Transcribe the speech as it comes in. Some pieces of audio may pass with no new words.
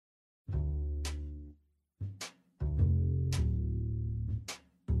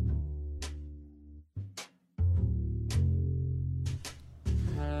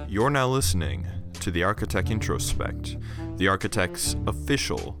You're now listening to the Architect Introspect, the Architect's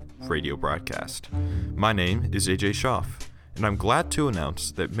official radio broadcast. My name is AJ Schaff, and I'm glad to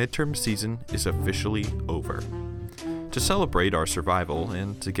announce that midterm season is officially over. To celebrate our survival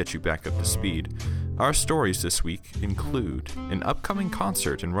and to get you back up to speed, our stories this week include an upcoming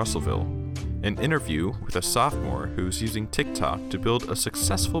concert in Russellville, an interview with a sophomore who's using TikTok to build a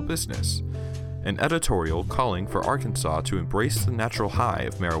successful business, an editorial calling for Arkansas to embrace the natural high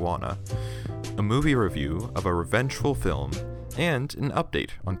of marijuana, a movie review of a revengeful film, and an update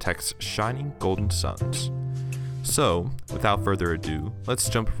on tech's shining golden suns. So, without further ado, let's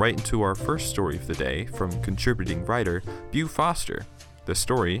jump right into our first story of the day from contributing writer Beau Foster. The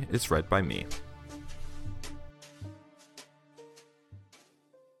story is read by me.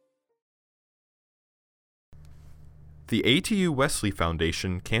 The ATU Wesley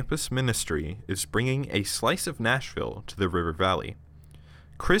Foundation Campus Ministry is bringing a slice of Nashville to the River Valley.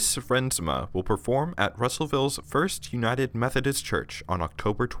 Chris Renzema will perform at Russellville's First United Methodist Church on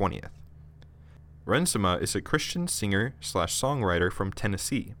October 20th. Renzema is a Christian singer/songwriter from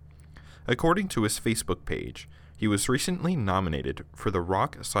Tennessee. According to his Facebook page, he was recently nominated for the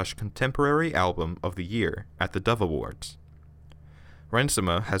Rock/Contemporary Album of the Year at the Dove Awards.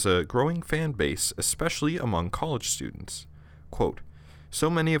 Renzema has a growing fan base, especially among college students. Quote, "So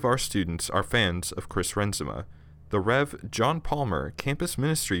many of our students are fans of Chris Renzema," the Rev. John Palmer, campus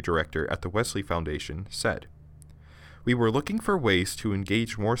ministry director at the Wesley Foundation, said. "We were looking for ways to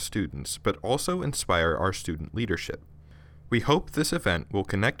engage more students, but also inspire our student leadership. We hope this event will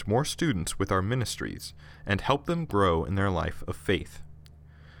connect more students with our ministries and help them grow in their life of faith."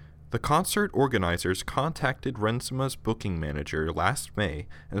 The concert organizers contacted Renzema's booking manager last May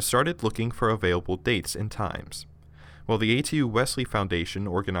and started looking for available dates and times. While the ATU Wesley Foundation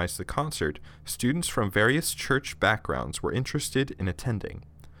organized the concert, students from various church backgrounds were interested in attending.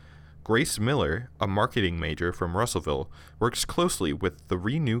 Grace Miller, a marketing major from Russellville, works closely with the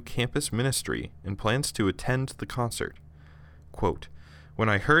Renew campus ministry and plans to attend the concert. Quote, "When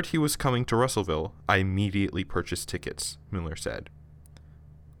I heard he was coming to Russellville, I immediately purchased tickets," Miller said.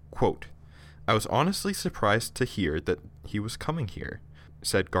 Quote, "I was honestly surprised to hear that he was coming here,"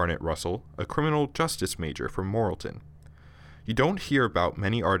 said Garnet Russell, a criminal justice major from Morrilton. "You don't hear about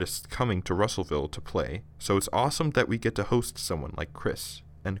many artists coming to Russellville to play, so it's awesome that we get to host someone like Chris."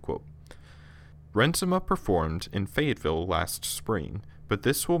 End quote. Renzema performed in Fayetteville last spring, but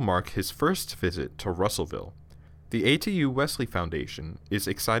this will mark his first visit to Russellville. The ATU Wesley Foundation is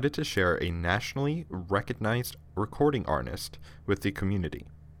excited to share a nationally recognized recording artist with the community.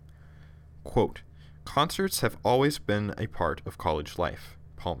 Quote, "Concerts have always been a part of college life,"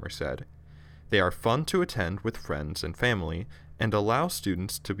 Palmer said. "They are fun to attend with friends and family and allow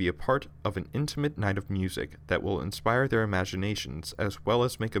students to be a part of an intimate night of music that will inspire their imaginations as well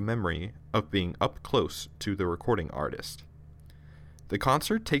as make a memory of being up close to the recording artist." The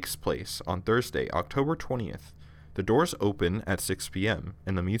concert takes place on Thursday, October 20th. The doors open at 6 p.m.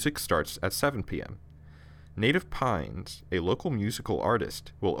 and the music starts at 7 p.m. Native Pines, a local musical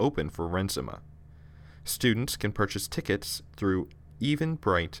artist, will open for Renzema. Students can purchase tickets through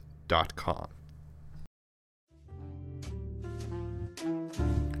evenbright.com.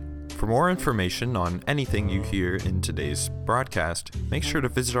 For more information on anything you hear in today's broadcast, make sure to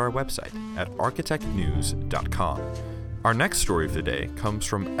visit our website at architectnews.com. Our next story of the day comes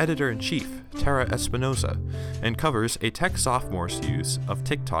from Editor-in-Chief Tara Espinoza and covers a tech sophomore's use of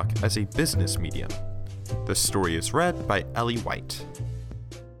TikTok as a business medium. The story is read by Ellie White.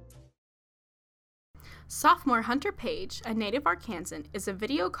 Sophomore Hunter Page, a native Arkansan, is a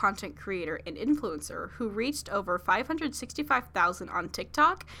video content creator and influencer who reached over 565,000 on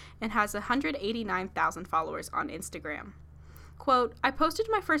TikTok and has 189,000 followers on Instagram. Quote, "I posted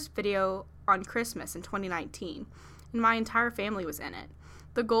my first video on Christmas in 2019, and my entire family was in it.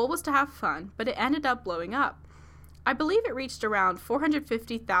 The goal was to have fun, but it ended up blowing up. I believe it reached around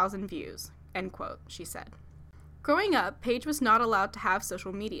 450,000 views." End quote, she said. Growing up, Paige was not allowed to have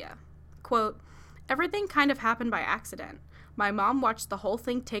social media. Quote, "Everything kind of happened by accident. My mom watched the whole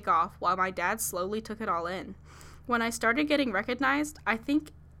thing take off while my dad slowly took it all in. When I started getting recognized, I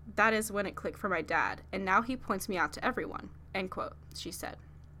think that is when it clicked for my dad, and now he points me out to everyone." End quote, she said.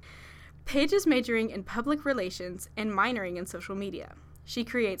 Paige is majoring in public relations and minoring in social media. She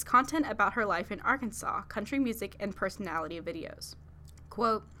creates content about her life in Arkansas, country music, and personality videos.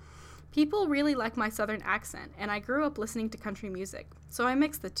 Quote, "People really like my southern accent, and I grew up listening to country music, so I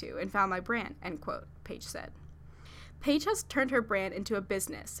mixed the two and found my brand," end quote, Paige said. Paige has turned her brand into a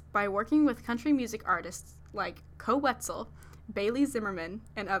business by working with country music artists like Co Wetzel, Bailey Zimmerman,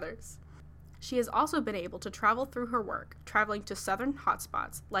 and others. She has also been able to travel through her work, traveling to southern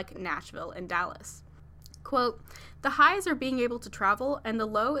hotspots like Nashville and Dallas. Quote, "The highs are being able to travel, and the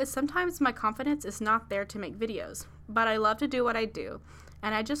low is sometimes my confidence is not there to make videos, but I love to do what I do,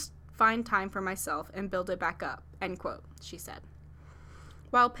 and I just find time for myself and build it back up," end quote, she said.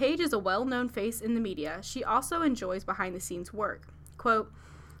 While Paige is a well-known face in the media, she also enjoys behind-the-scenes work. Quote,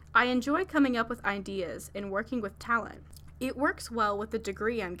 "I enjoy coming up with ideas and working with talent. It works well with the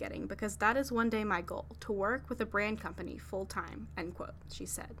degree I'm getting because that is one day my goal, to work with a brand company full-time," end quote, she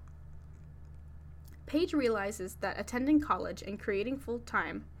said. Paige realizes that attending college and creating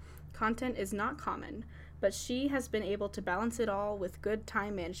full-time content is not common, but she has been able to balance it all with good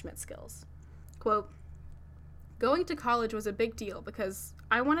time management skills. Quote, "Going to college was a big deal because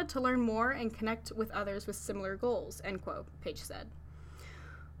I wanted to learn more and connect with others with similar goals," end quote, Paige said.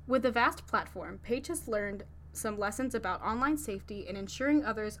 With the vast platform, Paige has learned some lessons about online safety and ensuring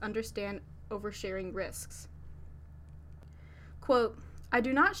others understand oversharing risks. Quote, "I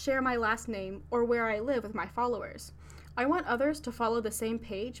do not share my last name or where I live with my followers. I want others to follow the same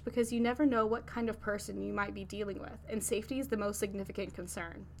page because you never know what kind of person you might be dealing with, and safety is the most significant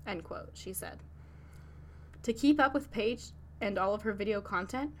concern," end quote, she said. To keep up with Paige and all of her video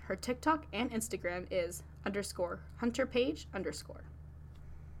content, her TikTok and Instagram is _HunterPage_.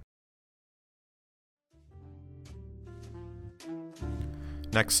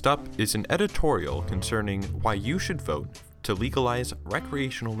 Next up is an editorial concerning why you should vote to legalize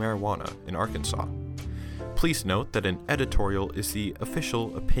recreational marijuana in Arkansas. Please note that an editorial is the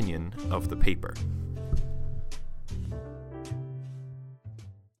official opinion of the paper.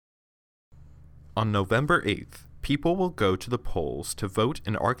 On November 8th, people will go to the polls to vote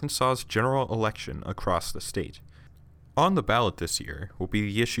in Arkansas's general election across the state. On the ballot this year will be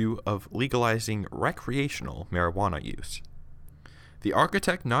the issue of legalizing recreational marijuana use. The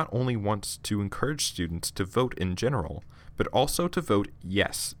architect not only wants to encourage students to vote in general, but also to vote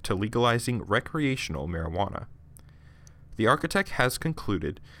yes to legalizing recreational marijuana. The architect has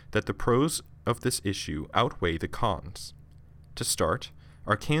concluded that the pros of this issue outweigh the cons. To start,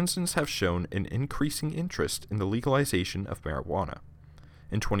 Arkansans have shown an increasing interest in the legalization of marijuana.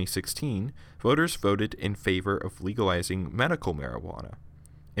 In 2016, voters voted in favor of legalizing medical marijuana.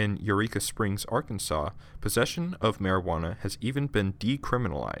 In Eureka Springs, Arkansas, possession of marijuana has even been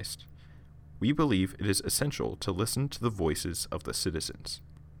decriminalized. We believe it is essential to listen to the voices of the citizens.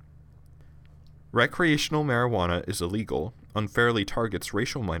 Recreational marijuana is illegal, unfairly targets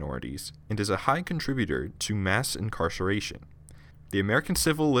racial minorities, and is a high contributor to mass incarceration. The American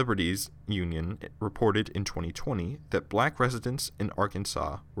Civil Liberties Union reported in 2020 that black residents in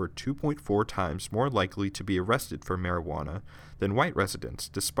Arkansas were 2.4 times more likely to be arrested for marijuana than white residents,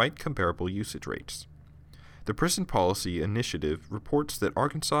 despite comparable usage rates. The Prison Policy Initiative reports that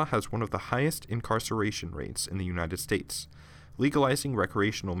Arkansas has one of the highest incarceration rates in the United States. Legalizing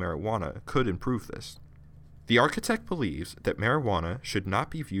recreational marijuana could improve this. The architect believes that marijuana should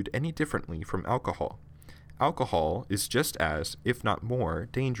not be viewed any differently from alcohol. Alcohol is just as, if not more,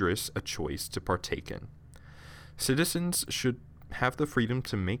 dangerous a choice to partake in. Citizens should have the freedom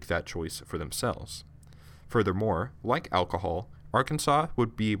to make that choice for themselves. Furthermore, like alcohol, Arkansas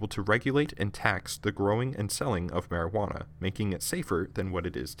would be able to regulate and tax the growing and selling of marijuana, making it safer than what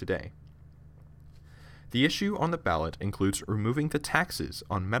it is today. The issue on the ballot includes removing the taxes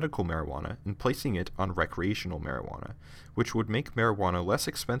on medical marijuana and placing it on recreational marijuana, which would make marijuana less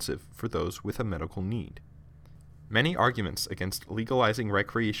expensive for those with a medical need. Many arguments against legalizing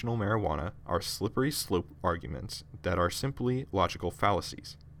recreational marijuana are slippery slope arguments that are simply logical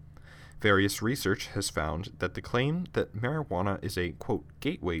fallacies. Various research has found that the claim that marijuana is a, quote,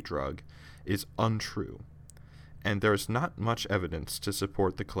 gateway drug is untrue, and there is not much evidence to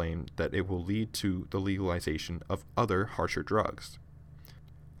support the claim that it will lead to the legalization of other harsher drugs.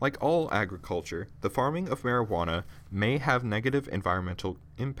 Like all agriculture, the farming of marijuana may have negative environmental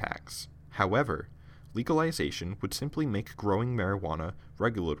impacts. However, legalization would simply make growing marijuana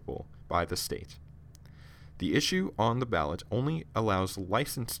regulatable by the state. The issue on the ballot only allows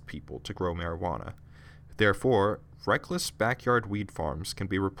licensed people to grow marijuana. Therefore, reckless backyard weed farms can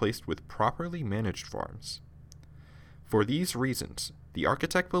be replaced with properly managed farms. For these reasons, the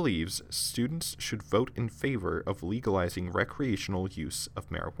architect believes students should vote in favor of legalizing recreational use of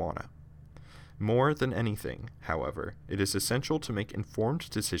marijuana. More than anything, however, it is essential to make informed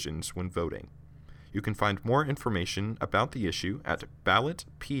decisions when voting. You can find more information about the issue at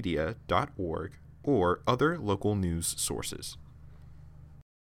ballotpedia.org or other local news sources.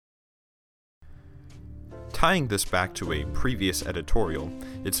 Tying this back to a previous editorial,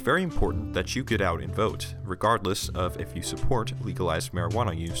 it's very important that you get out and vote, regardless of if you support legalized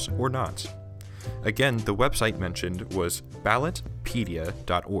marijuana use or not. Again, the website mentioned was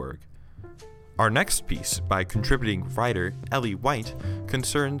ballotpedia.org. Our next piece, by contributing writer Ellie White,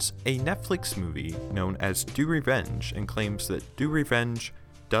 concerns a Netflix movie known as Do Revenge and claims that Do Revenge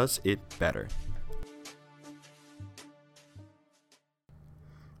does it better.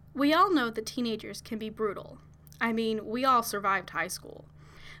 We all know that teenagers can be brutal. I mean, we all survived high school.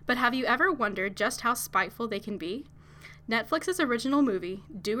 But have you ever wondered just how spiteful they can be? Netflix's original movie,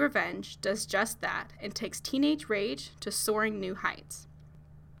 Do Revenge, does just that and takes teenage rage to soaring new heights.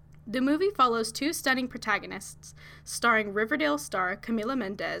 The movie follows two stunning protagonists, starring Riverdale star Camila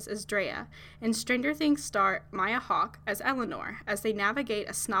Mendez as Drea and Stranger Things star Maya Hawke as Eleanor as they navigate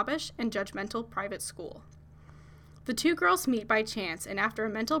a snobbish and judgmental private school. The two girls meet by chance, and after a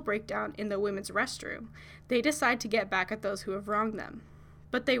mental breakdown in the women's restroom, they decide to get back at those who have wronged them.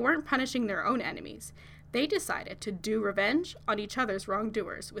 But they weren't punishing their own enemies. They decided to do revenge on each other's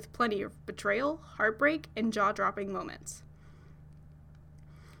wrongdoers with plenty of betrayal, heartbreak, and jaw-dropping moments.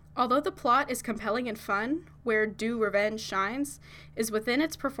 Although the plot is compelling and fun, where Do Revenge shines is within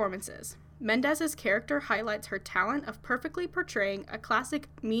its performances. Mendez's character highlights her talent of perfectly portraying a classic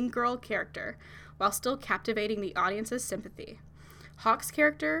mean girl character while still captivating the audience's sympathy. Hawke's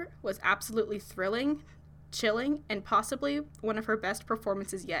character was absolutely thrilling, chilling, and possibly one of her best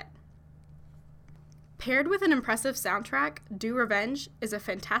performances yet. Paired with an impressive soundtrack, Do Revenge is a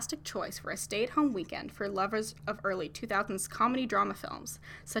fantastic choice for a stay-at-home weekend for lovers of early 2000s comedy drama films,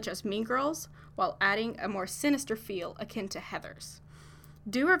 such as Mean Girls, while adding a more sinister feel akin to Heathers.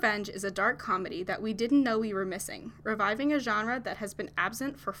 Do Revenge is a dark comedy that we didn't know we were missing, reviving a genre that has been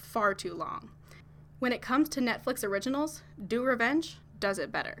absent for far too long. When it comes to Netflix originals, Do Revenge does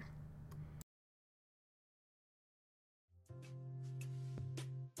it better.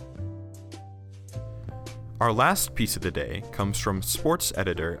 Our last piece of the day comes from sports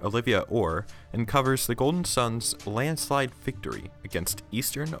editor Olivia Orr and covers the Golden Suns' landslide victory against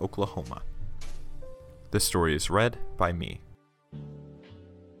Eastern Oklahoma. The story is read by me.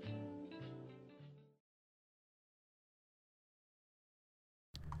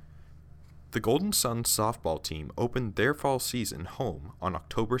 The Golden Suns softball team opened their fall season home on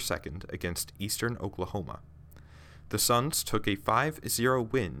October 2nd against Eastern Oklahoma. The Suns took a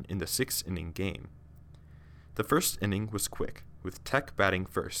 5-0 win in the 6th-inning game. The first inning was quick, with Tech batting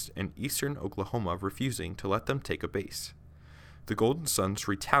first and Eastern Oklahoma refusing to let them take a base. The Golden Suns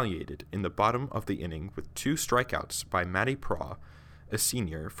retaliated in the bottom of the inning with 2 strikeouts by Matty Praw, a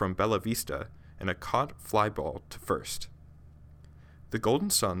senior from Bella Vista, and a caught fly ball to first. The Golden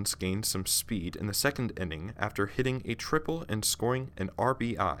Suns gained some speed in the second inning after hitting a triple and scoring an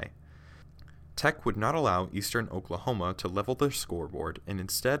RBI. Tech would not allow Eastern Oklahoma to level their scoreboard and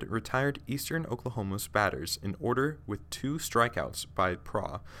instead retired Eastern Oklahoma's batters in order with 2 strikeouts by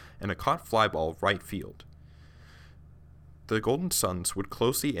Praw and a caught fly ball right field. The Golden Suns would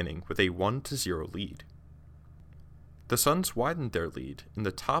close the inning with a 1-0 lead. The Suns widened their lead in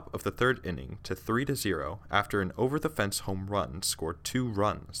the top of the third inning to 3-0 after an over-the-fence home run scored 2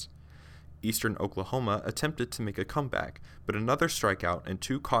 runs. Eastern Oklahoma attempted to make a comeback, but another strikeout and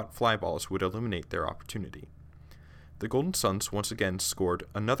 2 caught fly balls would eliminate their opportunity. The Golden Suns once again scored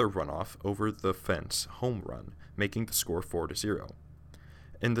another runoff over-the-fence home run, making the score 4-0,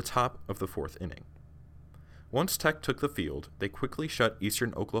 in the top of the 4th inning. Once Tech took the field, they quickly shut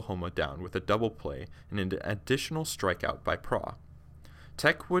Eastern Oklahoma down with a double play and an additional strikeout by Praw.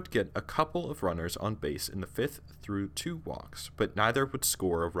 Tech would get a couple of runners on base in the 5th through 2 walks, but neither would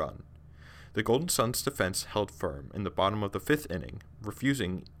score a run. The Golden Suns' defense held firm in the bottom of the 5th inning,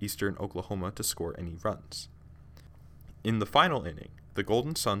 refusing Eastern Oklahoma to score any runs. In the final inning, the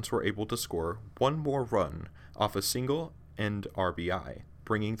Golden Suns were able to score 1 more run off a single and RBI,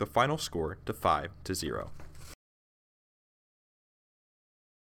 bringing the final score to 5-0.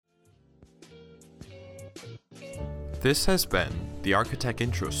 This has been the Arka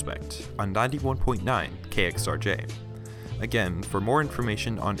Introspect on 91.9 KXRJ. Again, for more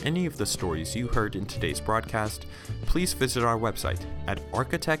information on any of the stories you heard in today's broadcast, please visit our website at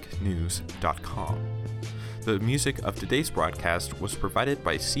architectnews.com. The music of today's broadcast was provided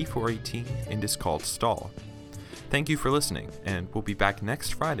by C418 and is called Stall. Thank you for listening, and we'll be back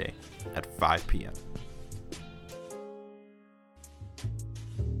next Friday at 5 p.m.